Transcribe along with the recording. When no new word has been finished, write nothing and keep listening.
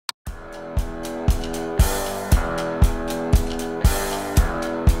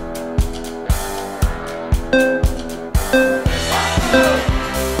Go!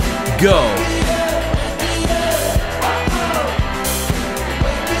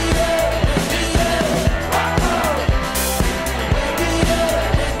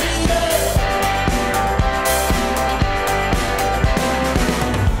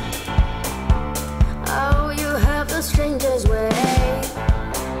 Oh, you have the strangest way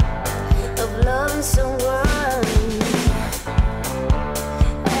of loving someone,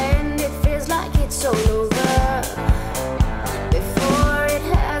 and it feels like it's all over before it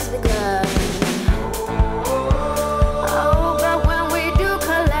has begun. Oh, but when we do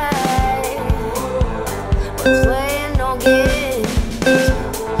collide, we're playing no games.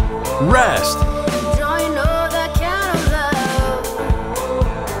 Rest! Join all that kind of love.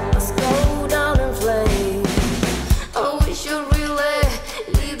 Let's go down in flames. Oh, we should really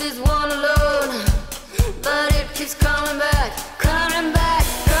leave this one alone, but it keeps coming back, coming back,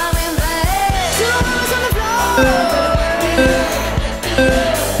 coming back. Two arms on the floor.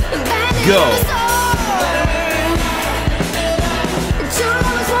 Banding Go. on the floor. Two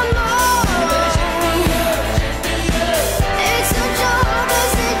lovers, one more. It's such a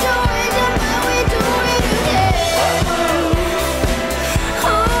hopeless situation, but we do it again.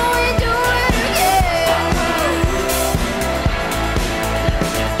 Oh, we do it again.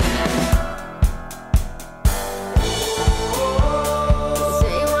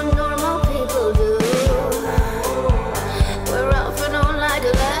 Say what normal people do. We're off and on like a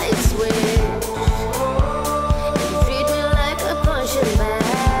light switch. You treat me like a punching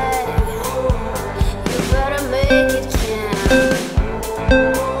bag. You better make it count.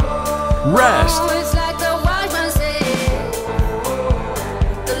 Rest! Oh, it's like the wise man said,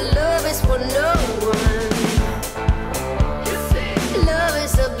 the love is for no one. Love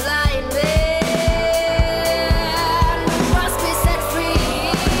is a blind man who must be set free.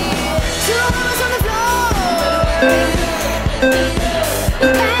 Two arms on the floor,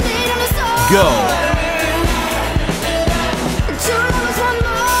 Band-Aid on the store. Go! Two lovers, one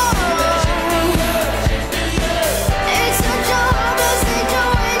more. It's such a hopeless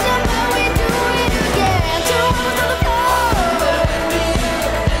situation, but we do it again. Two arms on the floor,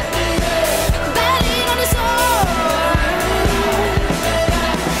 Band-Aid on the store.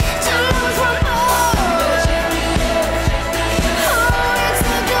 Two lovers, one more. Oh, it's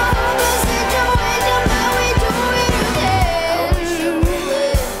such a hopeless situation, but we do it again. Oh, we should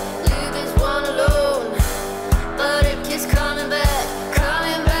really leave this one alone, but it keeps coming back,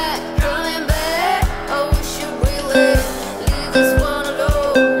 coming back, coming back. Oh, we should really leave this one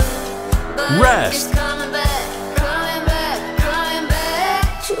alone, but it Rest. keeps coming back, coming back, coming back.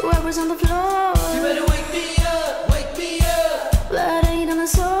 2 hours on the floor. You better wake me up, Blood ain't on the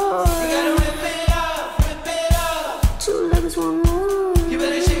sword. you gotta rip it off, 2 lovers, one more. you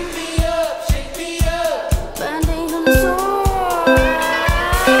better shake me up, Band-Aid on the sword.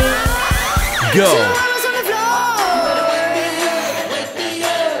 Go! 2 hours on the floor.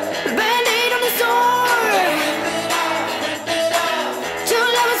 Band-Aid on the sword. 2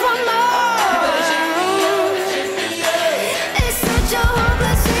 lovers, one more. It's such a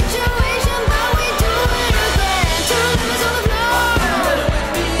hopeless situation, but we do it again. 2 lovers on the floor.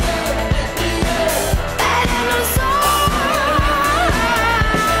 Band-Aid on the sword.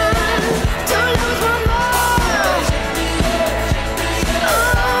 2 lovers, one more.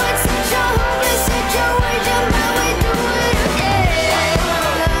 Oh, it's such a hopeless situation.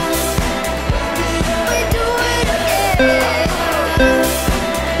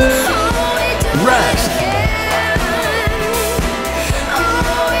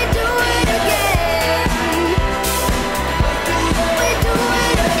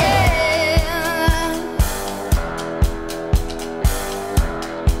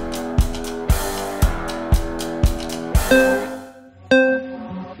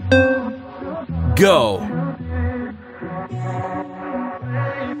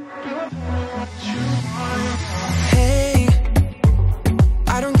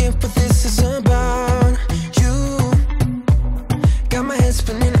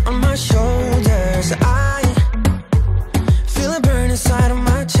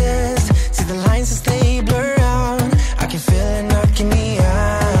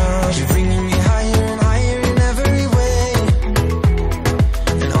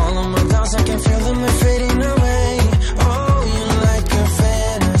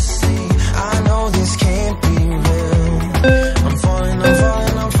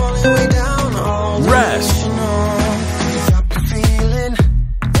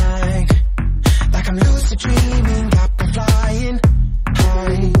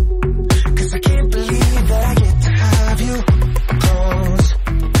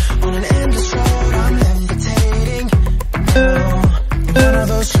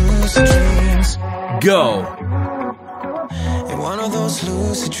 Go. In one of those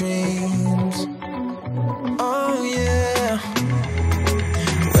lucid dreams. Oh yeah.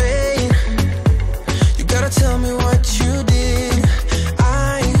 Wait, you gotta tell me what you did.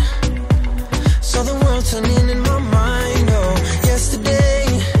 I saw the world turning in my mind. Oh, yesterday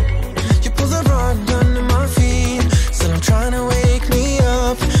you pulled the rug under my feet. Still I'm trying to wake me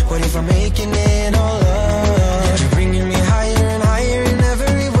up. What if I'm making it all up? You're bringing me higher and higher in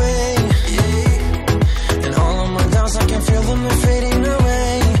every way. Yeah. And all of my doubts, I can feel them, they're fading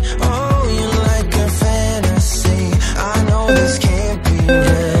away. Oh, you're like a fantasy. I know this can't be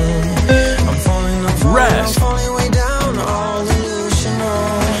real. I'm falling, Rest. I'm falling way down, all delusional.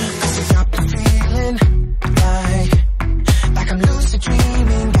 'Cause I got the feeling like I'm lucid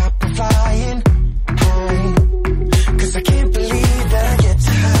dreaming, got me flying high. 'Cause I can't believe that I get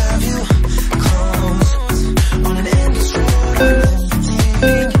to have you close on an endless road. I'm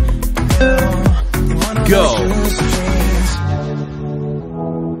levitating now. Go.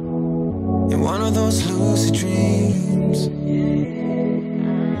 In one of those lucid dreams,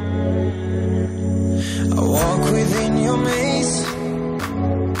 I walk within your maze.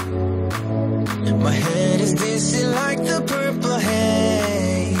 My head is dizzy like the purple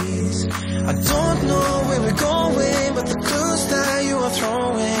haze. I don't know where we're going, but the clues that you are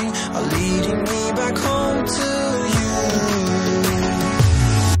throwing are leading me back home to you.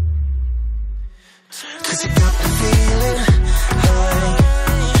 'Cause you got the feeling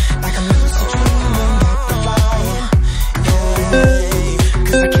like I'm lucid dreaming, got me flying. Yeah.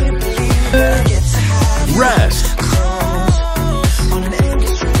 'Cause I can't believe that I get to have you Rest. close on an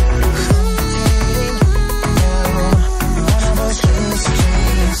endless road. Levitating now. One of those lucid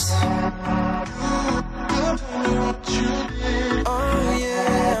dreams. Oh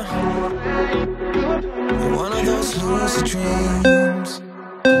yeah. In one of those lucid dreams.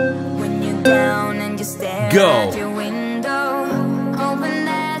 When you're down and you stare Go. at your window, hoping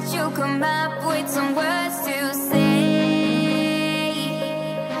that you'll come up with some words to say.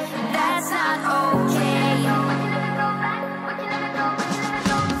 That's not okay.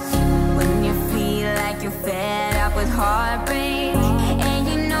 When you feel like you're fed up with heartbreak, and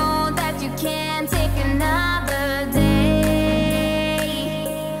you know that you can't take another day.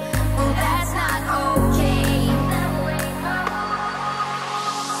 Well, that's not okay.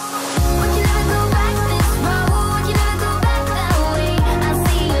 Would you never go back this road? Would you never go back that way? I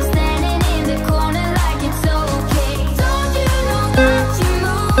see you standing in the corner like it's okay. Don't you know that you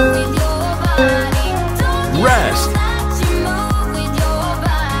move with your body? Don't you Rest. know that you move with your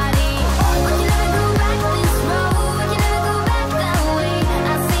body? Would you never go back this road? Would you never go back that way?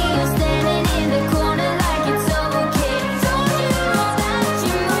 I see you standing in the corner like it's okay. Don't you know that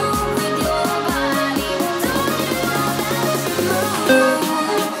you move with your body? Don't you know that you move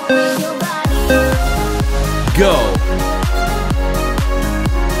with your body? Go.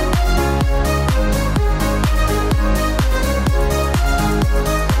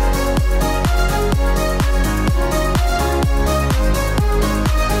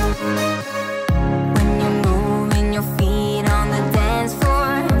 When you're moving your feet on the dance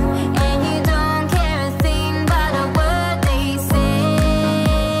floor, and you don't care a thing about a word they say.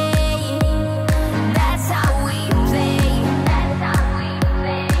 That's how we play. That's how we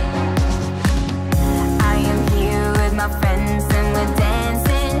play. I am here with my friends and we're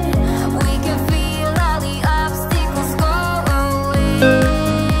dancing. We can feel all the obstacles go away.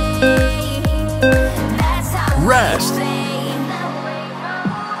 That's how Rest. we play.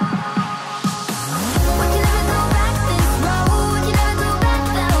 Would you never go back this road? Would you never go back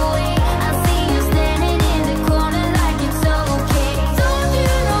that way? I see you standing in the corner like it's okay. Don't you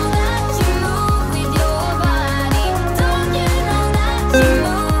know that you move with your body? Don't you know that you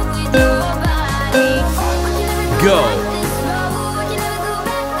move with your body? Would you never Go. back this road? Would you never go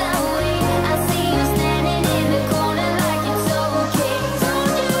back that way? I see you standing in the corner like it's okay.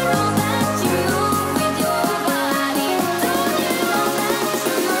 Don't you know that you move with your body? Don't you know that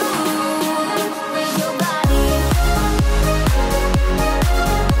you move with your body?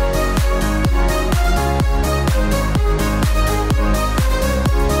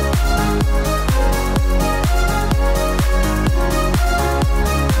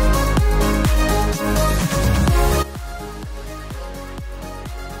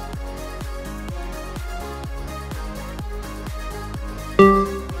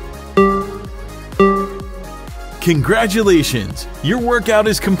 Congratulations! Your workout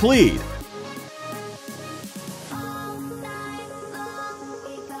is complete.